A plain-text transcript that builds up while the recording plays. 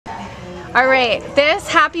All right, this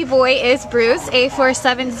happy boy is Bruce,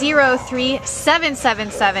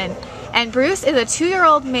 A4703777. And Bruce is a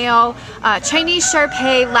 2-year-old male Chinese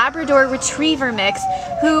Sharpei Labrador Retriever mix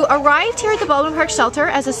who arrived here at the Baldwin Park shelter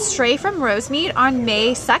as a stray from Rosemead on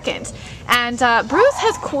May 2nd. And Bruce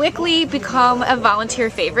has quickly become a volunteer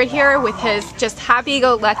favorite here with his just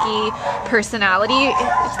happy-go-lucky personality.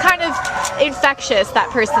 It's kind of infectious, that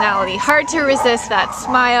personality. Hard to resist that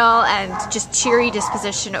smile and just cheery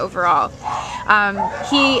disposition overall.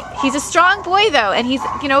 He's a strong boy though, and he's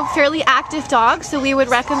a fairly active dog, so we would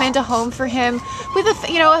recommend a home for him with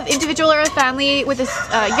an individual or a family with a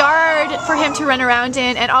yard for him to run around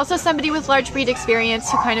in, and also somebody with large breed experience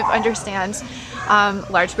who kind of understands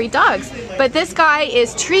large breed dogs. But this guy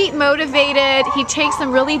is treat motivated. He takes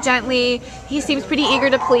them really gently. He seems pretty eager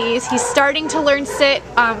to please. He's starting to learn sit,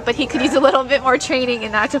 but he could use a little bit more training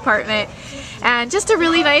in that department. And just a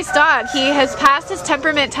really nice dog. He has passed his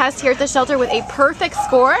temperament test here at the shelter with a perfect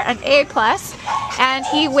score, an A+, and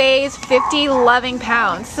he weighs 50 loving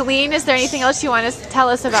pounds. Celine, is there anything else you want to tell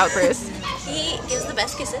us about Bruce? He gives the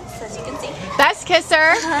best kisses, as you can see. Best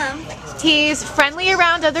kisser. He's friendly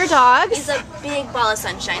around other dogs. He's a big ball of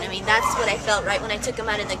sunshine. I mean, that's what I felt right when I took him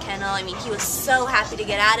out of the kennel. I mean, he was so happy to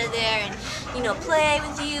get out of there and, play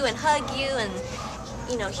with you and hug you, and,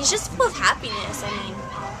 he's just full of happiness. I mean,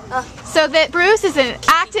 So that Bruce is an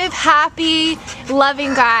active, happy,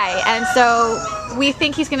 loving guy, and so we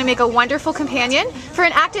think he's going to make a wonderful companion for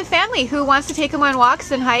an active family who wants to take him on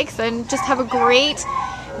walks and hikes and just have a great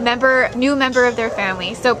new member of their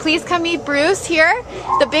family. So please come meet Bruce here,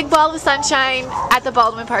 the big ball of sunshine at the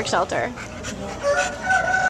Baldwin Park shelter.